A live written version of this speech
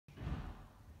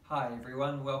Hi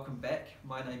everyone, welcome back.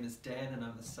 My name is Dan and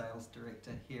I'm the Sales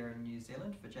Director here in New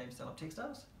Zealand for James Dunlop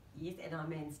Textiles. Yes, and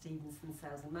I'm Anne Stevenson,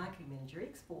 Sales and Marketing Manager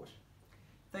Export.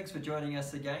 Thanks for joining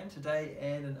us again. Today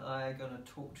Anne and I are going to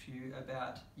talk to you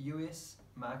about US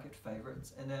market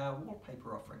favourites and our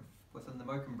wallpaper offering within the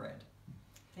Mokum brand.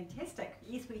 Fantastic.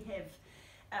 Yes, we have.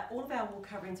 All of our wall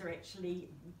coverings are actually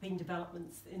been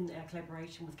developments in our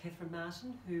collaboration with Catherine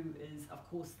Martin, who is of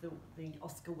course the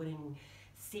Oscar-winning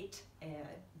set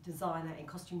designer and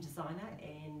costume designer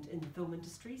and in the film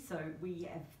industry. So we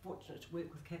are fortunate to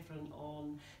work with Catherine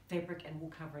on fabric and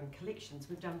wall covering collections.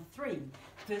 We've done three.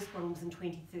 The first one was in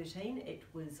 2013, it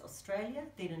was Australia,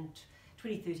 then in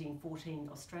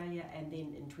 2013-14 Australia, and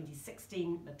then in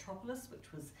 2016 Metropolis,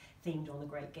 which was themed on the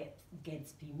Great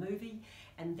Gatsby movie,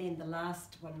 and then the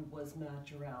last one was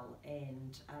Marjorelle,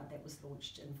 and that was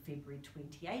launched in February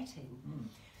 2018.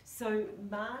 So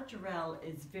Marjorelle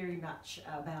is very much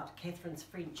about Catherine's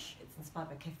French, it's inspired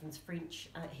by Catherine's French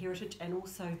heritage, and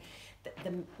also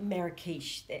the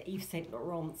Marrakesh, Yves Saint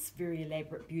Laurent's very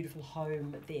elaborate, beautiful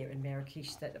home there in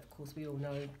Marrakesh that of course we all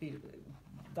know,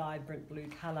 vibrant blue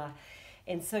colour.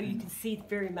 And so you can see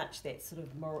very much that sort of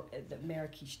the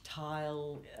Marrakesh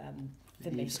tile, the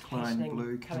Yves Klein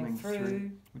blue coming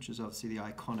through, which is obviously the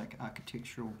iconic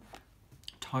architectural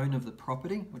tone of the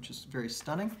property, which is very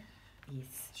stunning.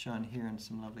 Yes. Shown here in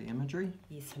some lovely imagery.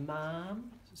 Yes,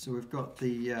 ma'am. So we've got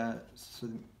the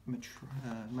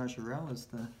Marjorelle as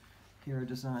the hero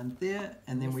design there,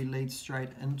 and then we lead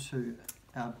straight into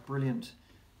our brilliant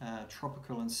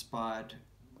tropical inspired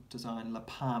design La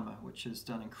Palma, which has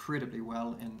done incredibly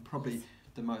well and probably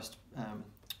the most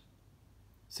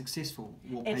successful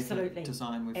wallpaper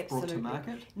design we've brought to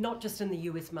market. Not just in the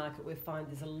US market, we find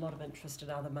there's a lot of interest in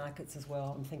other markets as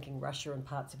well. I'm thinking Russia and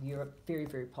parts of Europe, very,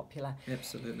 very popular.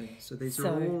 Absolutely. So these are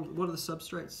all, what are the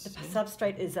substrates? The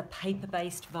substrate is a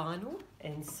paper-based vinyl,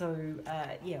 and so,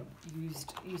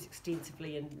 used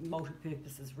extensively in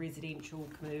multi-purposes, residential,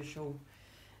 commercial,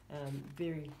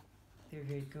 very, very,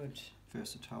 very good.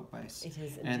 Versatile base. It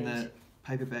is indeed. And the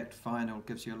paper-backed vinyl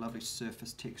gives you a lovely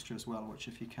surface texture as well, which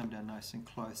if you come down nice and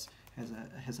close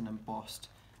has an embossed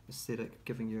aesthetic,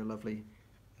 giving you a lovely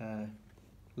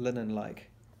linen-like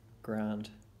ground,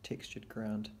 textured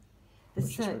ground,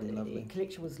 which is really lovely. This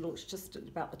collection was launched just at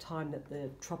about the time that the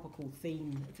tropical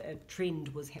theme trend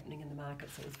was happening in the market,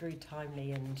 so it was very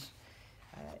timely and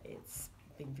it's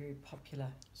been very popular.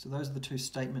 So those are the two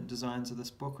statement designs of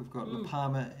this book. We've got La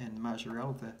Palma and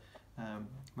Marjorelle, the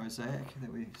mosaic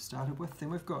that we started with.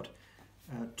 Then we've got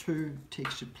two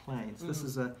textured plains. This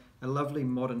is a lovely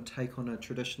modern take on a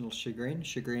traditional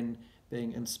chagrin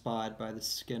being inspired by the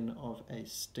skin of a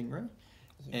stingray.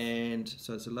 Yes. And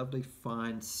so it's a lovely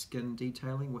fine skin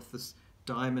detailing with this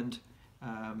diamond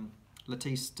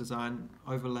lattice design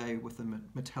overlay with a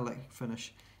metallic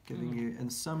finish, giving you in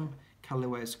some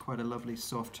colorways quite a lovely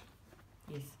soft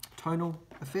tonal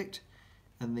effect,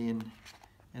 and then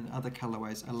in other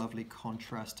colorways a lovely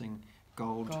contrasting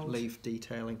gold leaf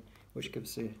detailing, which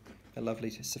gives you a lovely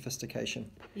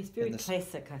sophistication. It's very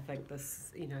classic, I think,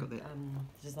 this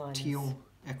design. Teal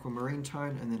aquamarine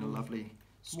tone, and then a lovely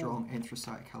strong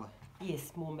anthracite colour.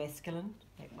 Yes, more masculine,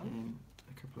 that one. And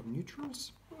a couple of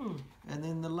neutrals. And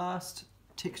then the last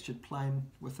textured plane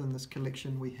within this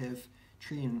collection we have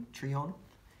Trion,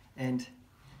 and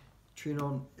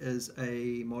Trion is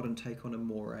a modern take on a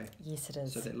moire. Yes, it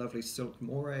is. So that lovely silk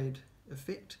moire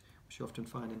effect, which you often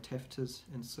find in taffetas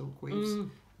and silk weaves,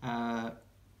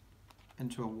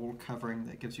 into a wall covering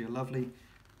that gives you a lovely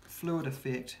fluid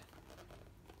effect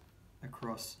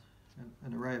across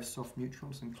an array of soft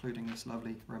neutrals, including this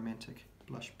lovely romantic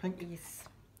blush pink,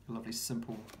 a lovely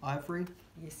simple ivory,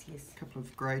 a couple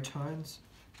of grey tones,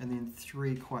 and then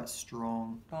three quite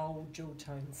strong bold jewel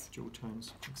tones.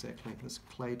 Exactly. This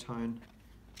clay tone,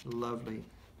 lovely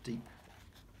deep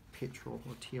petrol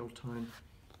or teal tone,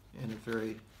 and a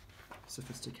very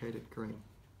sophisticated green.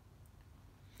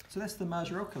 So that's the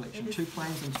Marjorelle collection, two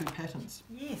plains and two patterns.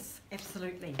 Yes,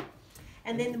 absolutely.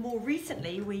 And then more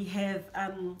recently we have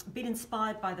been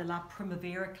inspired by the La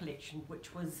Primavera collection,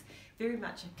 which was very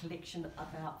much a collection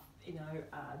about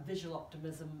visual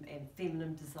optimism and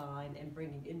feminine design and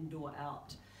bringing indoors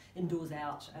out.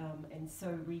 And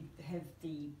so we have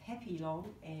the Papillon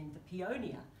and the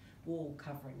Peonia wall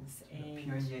coverings. And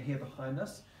Peonia here behind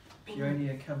us.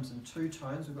 Peonia comes in two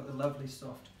tones. We've got the lovely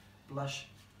soft blush,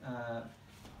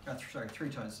 three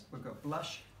tones. We've got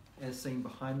blush as seen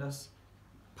behind us,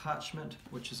 parchment,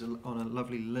 which is on a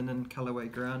lovely linen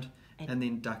colourway ground, and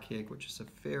then duck egg, which is a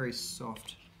very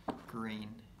soft green,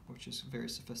 which is very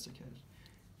sophisticated.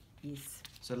 Yes.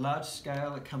 So large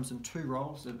scale, it comes in two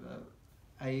rolls,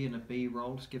 A and a B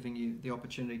rolls, giving you the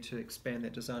opportunity to expand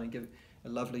that design and give a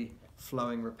lovely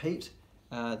flowing repeat.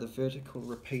 The vertical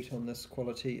repeat on this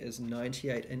quality is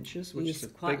 98 inches, which is a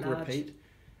big large repeat,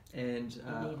 and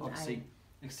obviously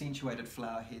A. accentuated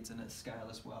flower heads in its scale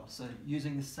as well. So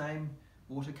using the same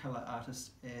watercolour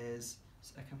artist as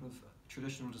a couple of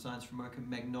traditional designs from Mokum,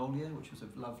 Magnolia, which was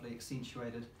a lovely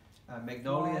accentuated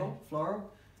magnolia floral,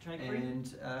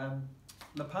 and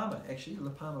La Palma, actually,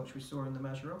 La Palma, which we saw in the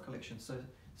Majorelle collection. So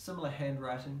similar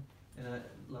handwriting and a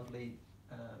lovely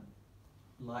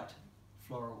light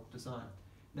floral design.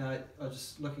 Now, I was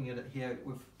just looking at it here,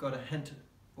 we've got a hint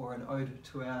or an ode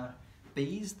to our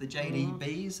bees, the JD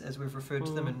bees, as we've referred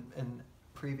to them in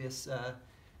previous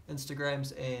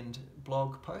Instagrams and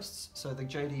blog posts. So the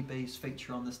JD bees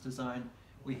feature on this design.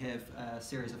 We have a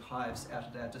series of hives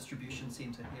out at our distribution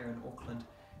centre here in Auckland,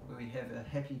 where we have a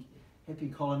happy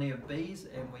colony of bees,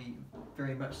 and we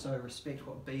very much so respect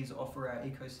what bees offer our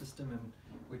ecosystem, and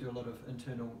we do a lot of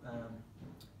internal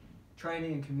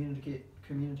training and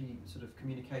community sort of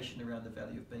communication around the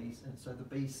value of bees. And so the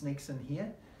bee sneaks in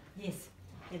here. Yes,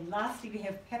 and lastly we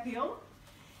have Papillon,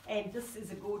 and this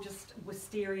is a gorgeous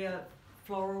wisteria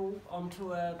floral onto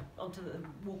the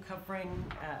wall covering.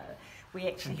 We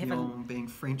actually Papillon being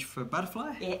French for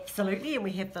butterfly. Absolutely, and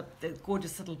we have the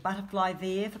gorgeous little butterfly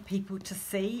there for people to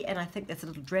see, and I think there's a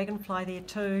little dragonfly there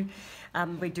too.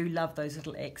 We do love those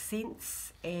little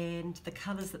accents, and the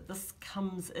colours that this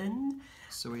comes in.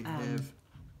 So we have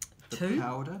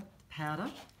the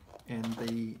powder and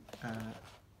the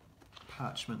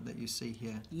parchment that you see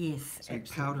here. Yes, so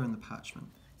powder and the parchment.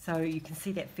 So you can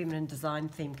see that feminine design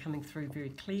theme coming through very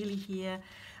clearly here.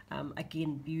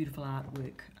 Again, beautiful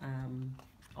artwork on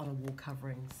a wall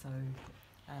covering, so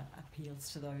appeals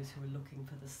to those who are looking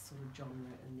for this sort of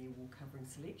genre in their wall covering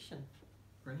selection.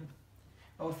 Brilliant.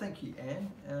 Oh, thank you, Anne.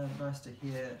 Nice to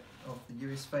hear of the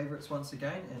US favourites once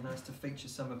again, and nice to feature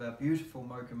some of our beautiful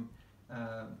Mokum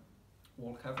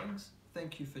wall coverings.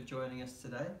 Thank you for joining us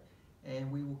today,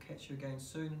 and we will catch you again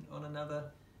soon on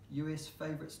another US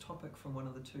favourites topic from one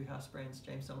of the two house brands,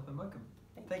 James Dunlop and Mokum.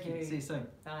 Thank you. See you soon.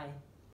 Bye.